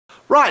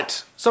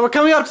Right, so we're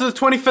coming up to the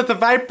 25th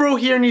of April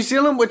here in New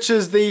Zealand, which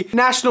is the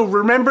National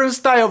Remembrance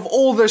Day of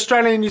all the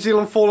Australian and New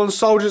Zealand fallen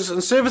soldiers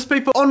and service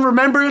people. On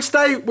Remembrance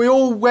Day, we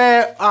all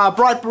wear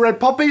bright red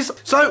poppies.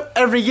 So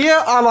every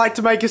year, I like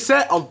to make a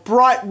set of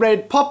bright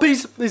red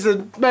poppies. These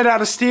are made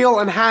out of steel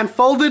and hand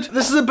folded.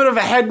 This is a bit of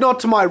a head nod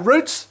to my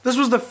roots. This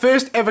was the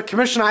first ever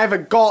commission I ever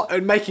got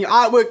at making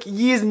artwork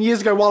years and years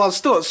ago while I was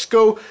still at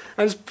school.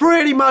 And it's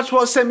pretty much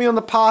what set me on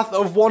the path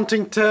of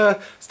wanting to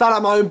start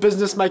up my own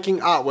business making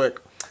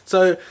artwork.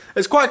 So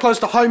it's quite close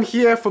to home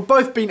here for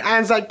both being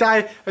ANZAC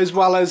Day as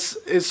well as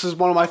this is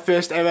one of my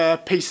first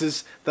ever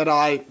pieces that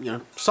I,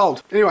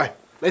 sold. Anyway,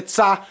 let's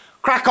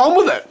crack on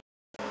with it.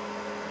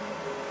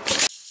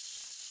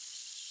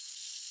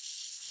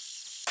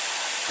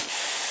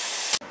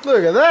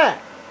 Look at that.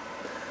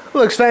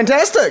 Looks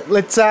fantastic.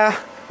 Let's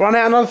run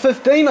out another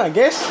 15, I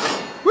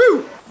guess.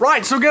 Woo!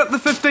 Right, so we'll get up the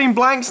 15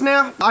 blanks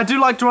now. I do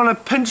like to run a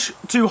pinch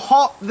to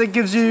hot. That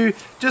gives you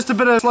just a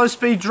bit of slow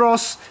speed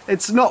dross.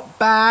 It's not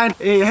bad.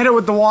 You hit it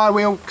with the wire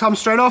wheel, comes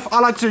straight off. I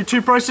like to do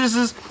two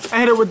processes. I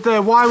hit it with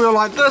the wire wheel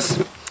like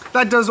this.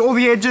 That does all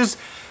the edges.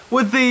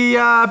 With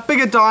the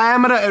bigger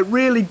diameter, it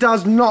really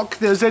does knock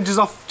those edges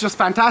off just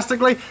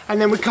fantastically. And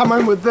then we come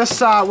in with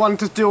this one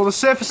to do all the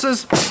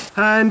surfaces.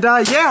 And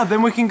yeah,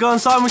 then we can go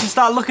inside and we can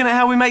start looking at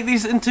how we make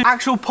these into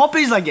actual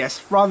poppies, I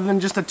guess, rather than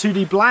just a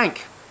 2D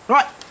blank.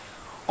 Right.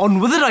 On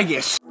with it, I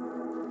guess.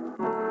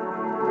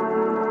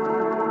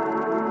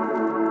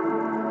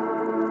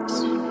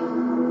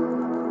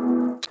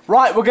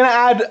 Right, we're going to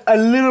add a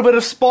little bit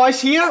of spice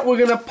here. We're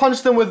going to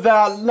punch them with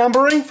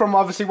numbering from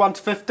obviously 1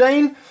 to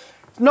 15.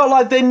 It's not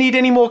like they need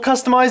any more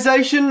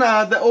customization.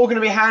 They're all going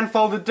to be hand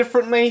folded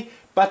differently,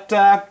 but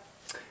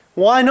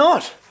why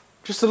not?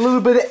 Just a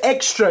little bit of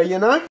extra, you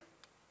know?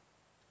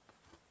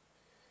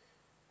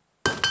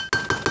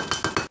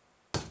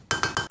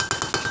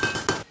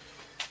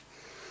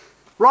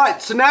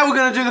 Right, so now we're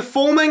going to do the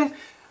forming.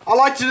 I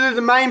like to do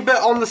the main bit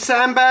on the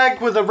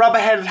sandbag with a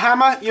rubber-headed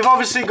hammer. You've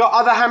obviously got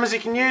other hammers you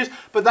can use,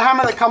 but the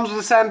hammer that comes with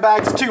the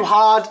sandbag is too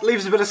hard,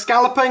 leaves a bit of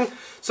scalloping.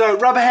 So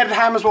rubber-headed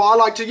hammer is what I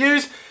like to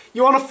use.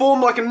 You want to form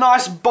like a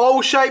nice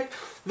bowl shape.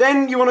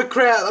 Then you want to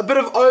create a bit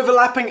of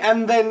overlapping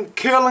and then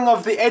curling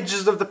of the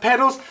edges of the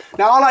petals.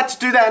 Now I like to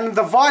do that in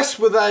the vise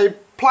with a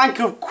plank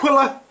of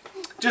quilla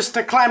just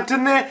clamped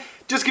in there.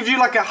 Just gives you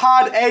like a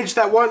hard edge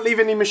that won't leave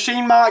any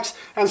machine marks,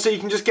 and so you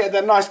can just get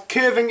that nice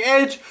curving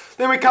edge.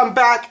 Then we come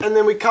back and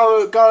then we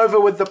go over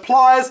with the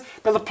pliers.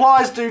 Now the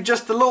pliers do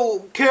just the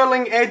little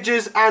curling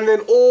edges and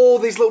then all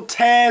these little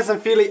tears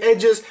and feely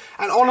edges,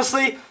 and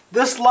honestly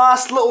this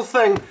last little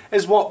thing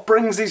is what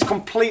brings these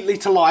completely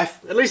to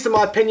life, at least in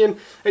my opinion.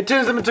 It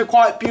turns them into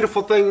quite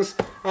beautiful things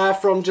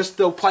from just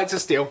little plates of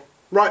steel.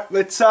 Right,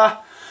 let's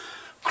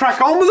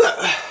crack on with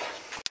it.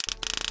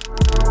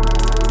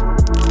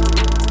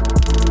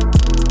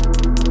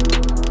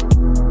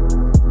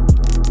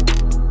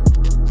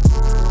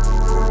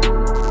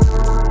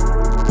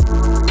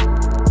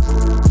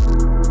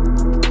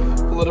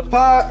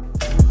 Apart.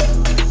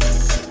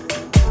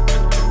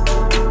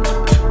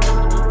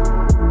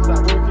 Start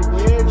working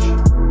the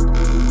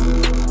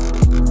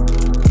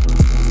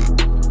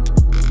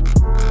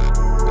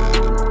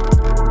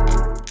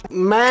edge.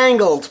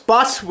 Mangled,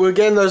 but we're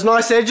getting those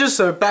nice edges,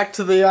 so back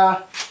to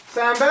the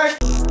sandbag.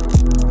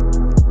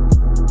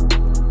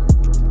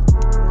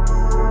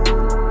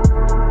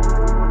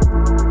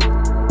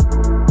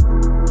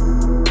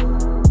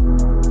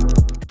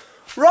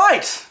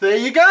 Right, there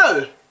you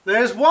go.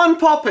 There's one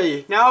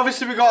poppy. Now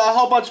obviously we've got a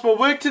whole bunch more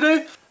work to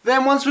do.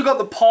 Then once we've got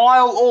the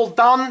pile all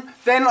done,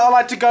 then I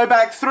like to go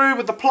back through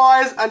with the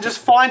pliers and just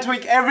fine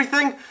tweak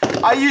everything.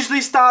 I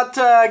usually start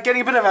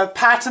getting a bit of a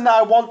pattern that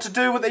I want to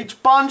do with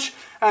each bunch.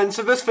 And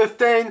so this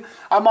 15,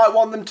 I might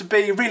want them to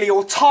be really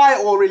all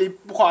tight or really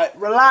quite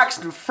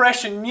relaxed and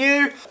fresh and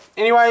new.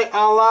 Anyway,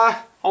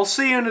 I'll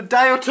see you in a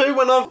day or two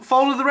when I've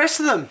folded the rest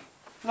of them.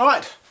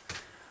 Alright,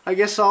 I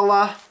guess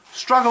I'll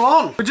struggle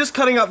on. We're just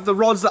cutting up the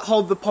rods that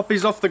hold the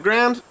poppies off the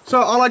ground.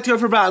 So I like to go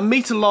for about 1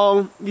 meter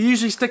long. You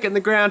usually stick it in the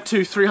ground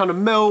to 300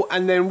 mil,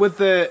 and then with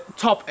the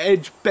top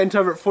edge bent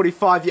over at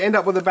 45, you end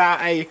up with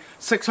about a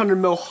 600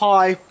 mil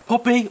high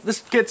poppy.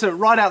 This gets it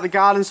right out the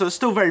garden, so it's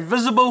still very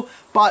visible,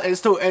 but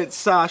it's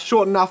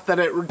short enough that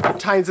it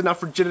retains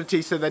enough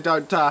rigidity so they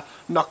don't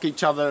knock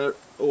each other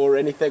or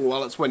anything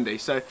while it's windy.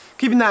 So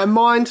keeping that in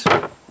mind,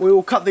 we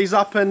will cut these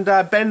up and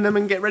bend them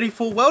and get ready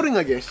for welding,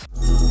 I guess.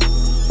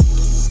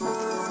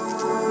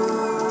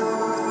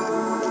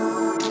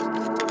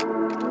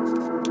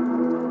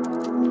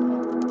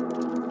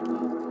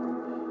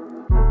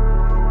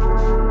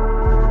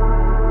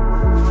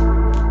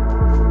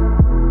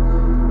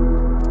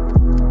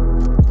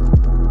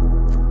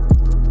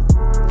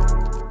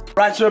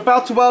 Right, so we're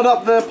about to weld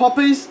up the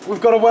poppies.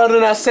 We've got to weld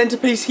in our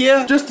centerpiece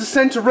here. Just a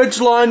center ridge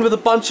line with a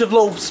bunch of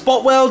little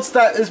spot welds.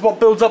 That is what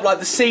builds up like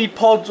the seed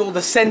pods or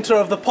the center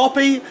of the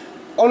poppy.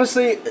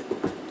 Honestly,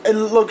 it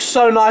looks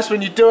so nice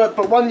when you do it,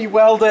 but when you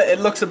weld it, it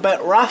looks a bit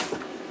rough.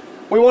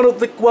 We want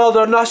the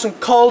welder nice and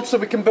cold so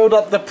we can build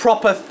up the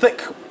proper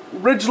thick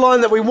ridge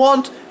line that we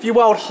want. If you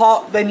weld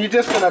hot, then you're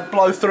just going to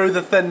blow through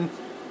the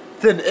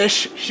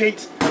thin-ish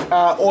sheet,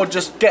 or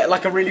just get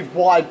like a really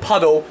wide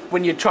puddle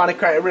when you're trying to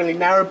create a really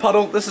narrow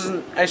puddle. This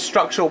isn't a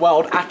structural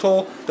weld at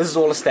all. This is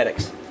all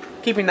aesthetics.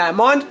 Keeping that in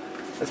mind,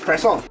 let's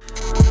press on.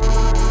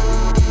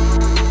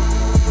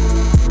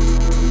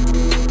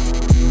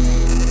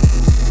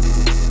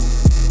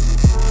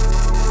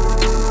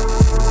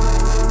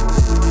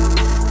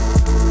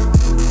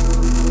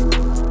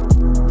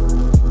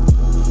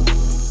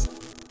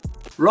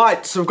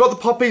 Right, so we've got the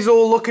poppies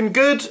all looking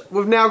good.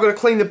 We've now got to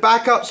clean the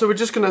back up, so we're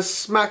just going to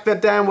smack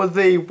that down with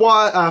the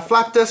wire,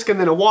 flap disc and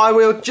then a wire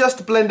wheel just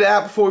to blend it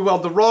out before we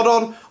weld the rod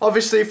on.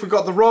 Obviously, if we've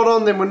got the rod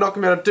on, then we're not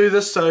going to be able to do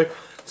this, so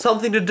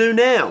something to do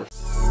now.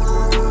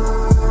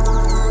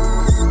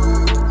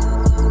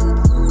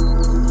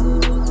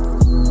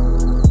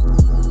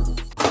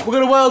 We're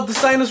going to weld the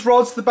stainless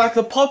rods to the back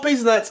of the poppies,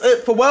 and that's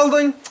it for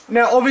welding.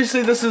 Now,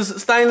 obviously, this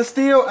is stainless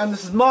steel and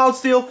this is mild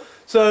steel.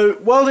 So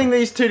welding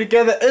these two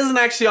together isn't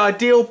actually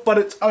ideal, but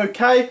it's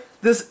okay.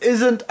 This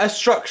isn't a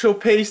structural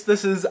piece.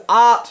 This is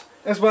art,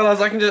 as well as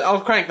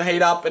I'll crank the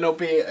heat up and it'll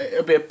be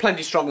a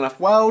plenty strong enough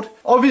weld.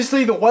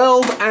 Obviously the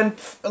weld and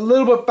a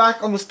little bit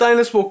back on the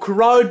stainless will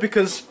corrode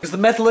because the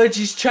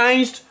metallurgy's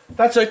changed.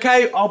 That's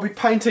okay. I'll be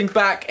painting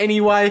back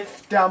anyway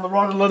down the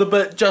rod a little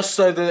bit just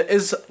so there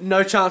is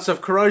no chance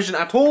of corrosion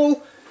at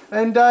all.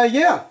 And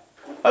yeah,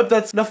 hope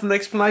that's enough of an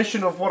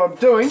explanation of what I'm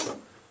doing.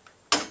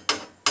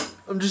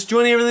 I'm just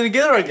joining everything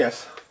together, I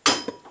guess.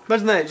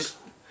 Imagine that. Just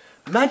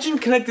imagine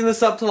connecting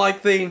this up to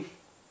like the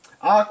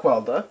arc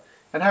welder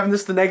and having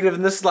this the negative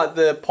and this like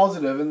the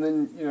positive, and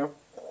then, you know.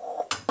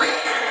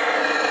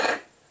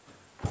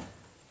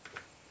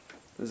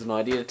 There's an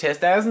idea to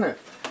test out, isn't it?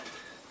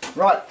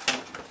 Right.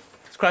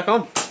 Let's crack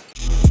on.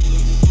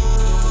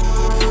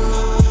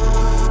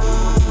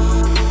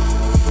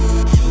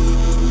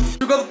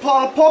 We've got the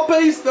pile of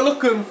poppies. They're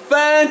looking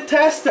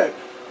fantastic.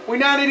 We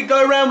now need to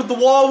go around with the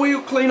wire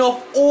wheel, clean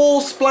off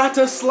all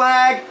splatter,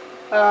 slag,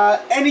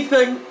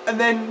 anything, and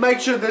then make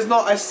sure there's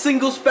not a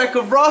single speck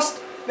of rust.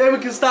 Then we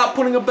can start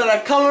putting a bit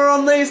of colour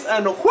on these,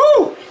 and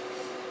whoo!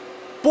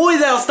 Boy,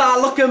 they'll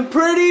start looking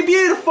pretty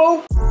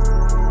beautiful.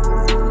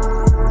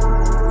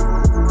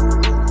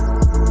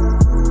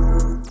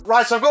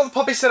 Right, so I've got the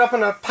poppy set up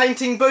in a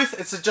painting booth.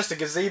 It's just a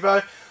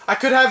gazebo. I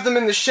could have them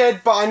in the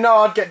shed, but I know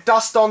I'd get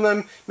dust on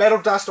them,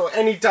 metal dust or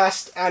any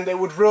dust, and it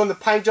would ruin the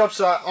paint job.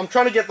 So I'm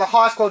trying to get the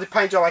highest quality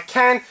paint job I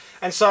can,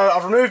 and so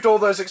I've removed all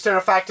those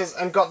external factors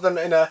and got them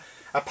in a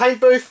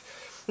paint booth.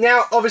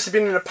 Now, obviously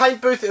being in a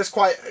paint booth is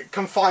quite a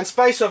confined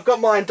space, so I've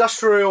got my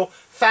industrial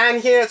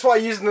fan here. That's what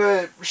I use in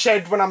the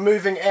shed when I'm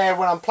moving air,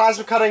 when I'm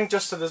plasma cutting,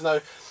 just so there's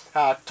no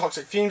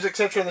toxic fumes,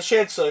 etc. in the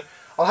shed. So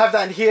I'll have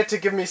that in here to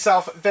give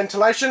myself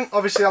ventilation.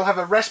 Obviously I'll have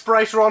a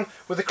respirator on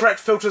with the correct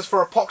filters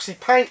for epoxy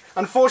paint.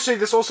 Unfortunately,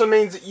 this also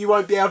means that you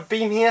won't be able to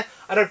beam here.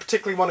 I don't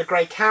particularly want a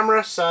grey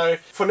camera, so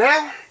for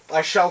now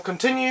I shall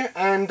continue,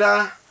 and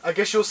I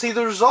guess you'll see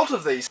the result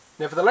of these.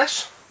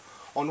 Nevertheless,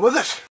 on with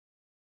it.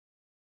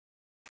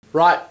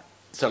 Right,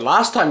 so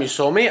last time you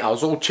saw me I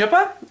was all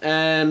chipper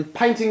and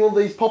painting all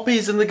these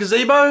poppies in the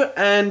gazebo,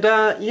 and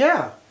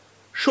yeah,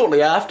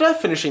 shortly after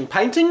finishing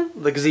painting,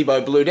 the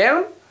gazebo blew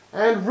down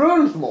and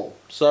ruined them all.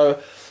 So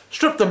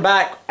stripped them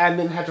back and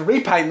then had to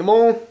repaint them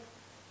all.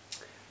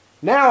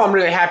 Now I'm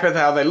really happy with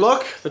how they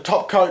look. The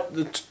top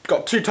coat,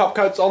 got two top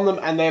coats on them,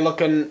 and they're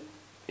looking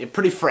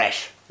pretty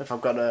fresh, if I've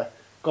got to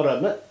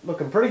admit,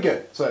 looking pretty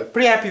good. So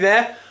pretty happy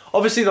there.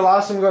 Obviously the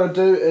last thing I'm going to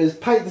do is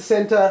paint the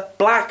center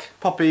black.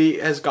 Poppy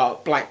has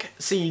got black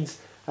seeds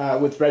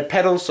with red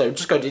petals, so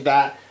just go do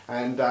that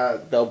and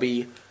they'll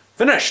be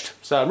finished.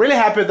 So I'm really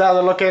happy with how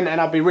they're looking, and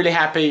I'll be really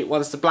happy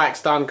once the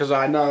black's done, because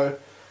I know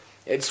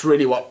it's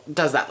really what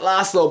does that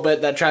last little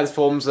bit that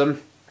transforms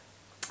them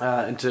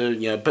into,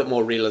 you know, a bit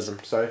more realism.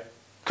 So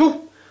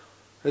cool,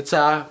 let's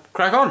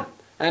crack on.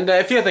 And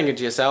if you're thinking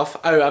to yourself,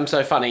 oh, I'm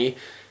so funny,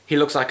 he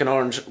looks like an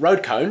orange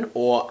road cone,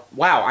 or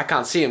wow, I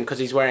can't see him because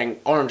he's wearing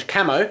orange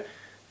camo.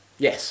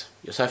 Yes,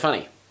 you're so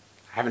funny.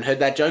 I haven't heard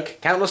that joke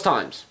countless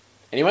times.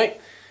 Anyway,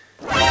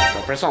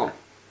 I'll press on.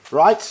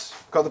 Right,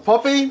 got the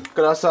poppy,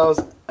 got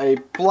ourselves a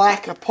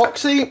black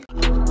epoxy.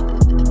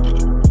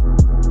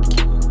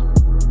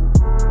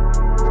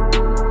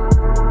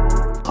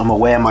 I'm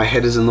aware my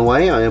head is in the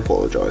way, I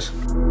apologise.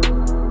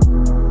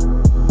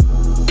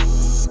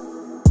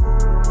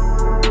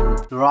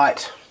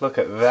 Right, look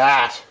at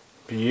that.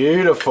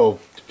 Beautiful.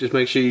 Just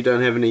make sure you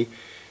don't have any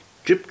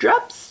drip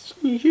drops.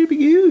 You should be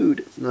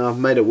good. No, I've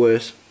made it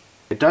worse.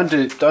 Don't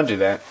do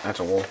that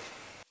at all.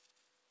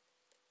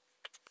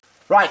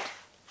 Right,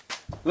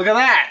 look at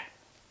that.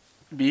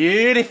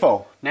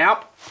 Beautiful.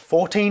 Now,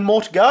 14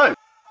 more to go.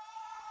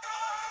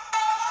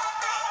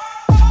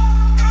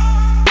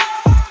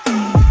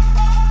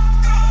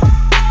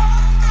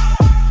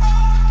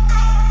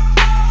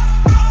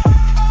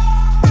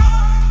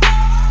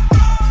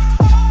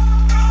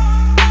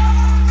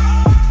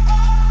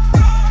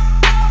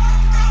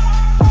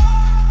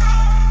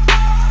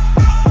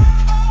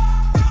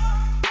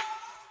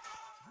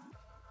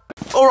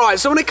 Right,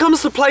 so when it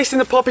comes to placing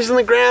the poppies in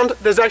the ground,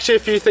 there's actually a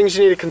few things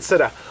you need to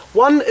consider.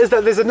 One is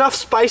that there's enough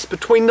space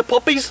between the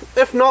poppies.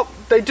 If not,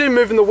 they do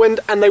move in the wind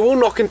and they will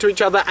knock into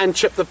each other and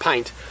chip the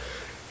paint.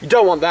 You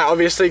don't want that,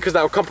 obviously, because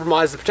that will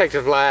compromise the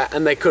protective layer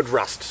and they could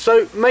rust.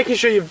 So making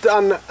sure you've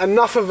done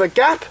enough of a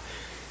gap,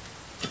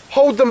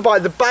 hold them by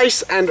the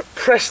base and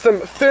press them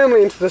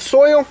firmly into the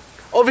soil.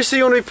 Obviously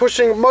you want to be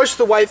pushing most of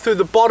the way through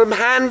the bottom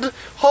hand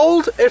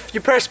hold. If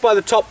you press by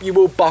the top, you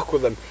will buckle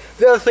them.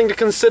 The other thing to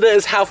consider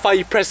is how far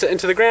you press it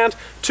into the ground.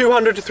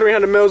 200 to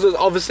 300 mils is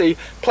obviously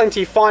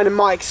plenty fine in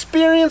my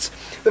experience.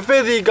 The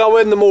further you go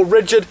in, the more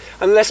rigid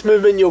and less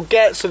movement you'll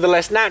get, so the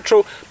less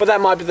natural, but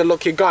that might be the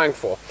look you're going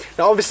for.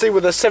 Now obviously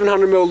with a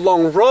 700 mil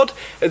long rod,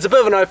 it's a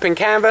bit of an open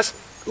canvas.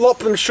 Lop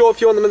them short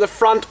if you want them in the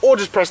front, or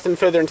just press them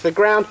further into the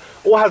ground,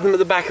 or have them at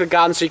the back of the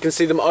garden so you can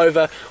see them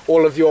over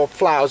all of your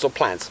flowers or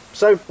plants.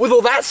 So with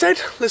all that said,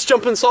 let's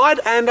jump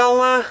inside and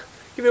I'll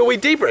give you a wee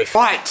debrief.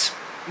 Right.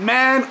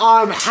 Man,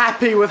 I'm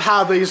happy with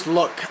how these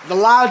look. The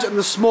large and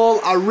the small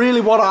are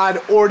really what I'd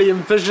already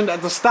envisioned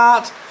at the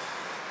start.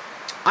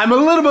 I'm a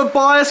little bit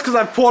biased because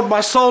I've poured my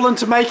soul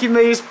into making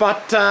these,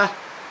 but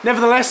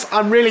nevertheless,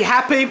 I'm really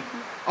happy.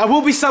 I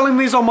will be selling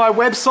these on my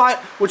website,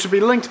 which will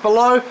be linked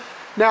below.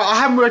 Now, I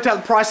haven't worked out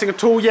the pricing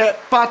at all yet,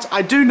 but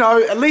I do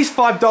know at least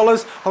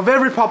 $5 of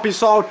every poppy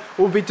sold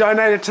will be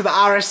donated to the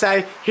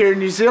RSA here in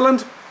New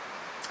Zealand.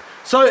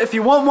 So if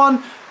you want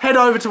one, head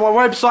over to my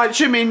website,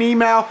 shoot me an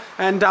email,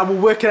 and we'll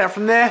work it out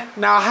from there.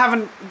 Now, I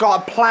haven't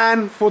got a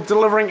plan for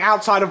delivering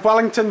outside of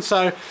Wellington,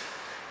 so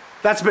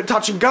that's a bit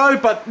touch and go,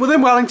 but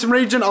within Wellington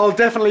region, I'll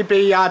definitely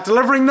be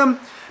delivering them.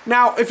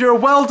 Now, if you're a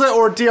welder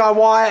or a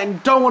DIY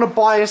and don't want to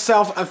buy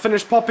yourself a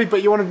finished poppy,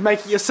 but you want to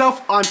make it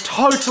yourself, I'm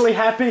totally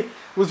happy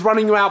with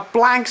running you out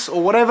blanks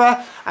or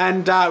whatever,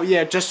 and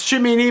yeah, just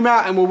shoot me an email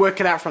and we'll work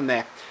it out from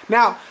there.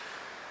 Now,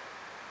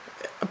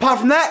 apart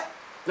from that,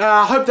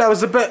 I hope that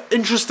was a bit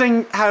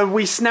interesting how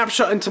we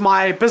snapshot into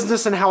my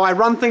business and how I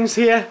run things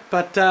here,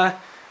 but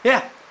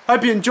yeah,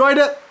 hope you enjoyed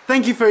it.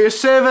 Thank you for your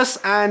service,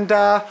 and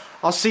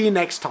I'll see you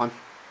next time.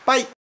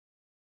 Bye.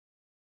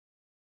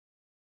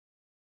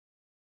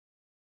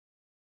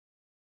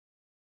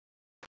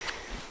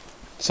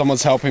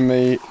 Someone's helping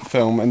me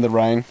film in the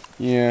rain.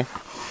 Yeah.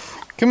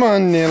 Come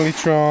on,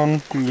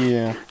 Nellytron.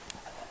 Yeah.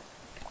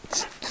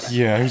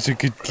 Yeah, who's a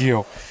good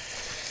girl?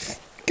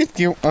 Good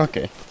girl.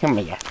 Okay, come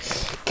here.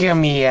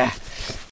 Come here.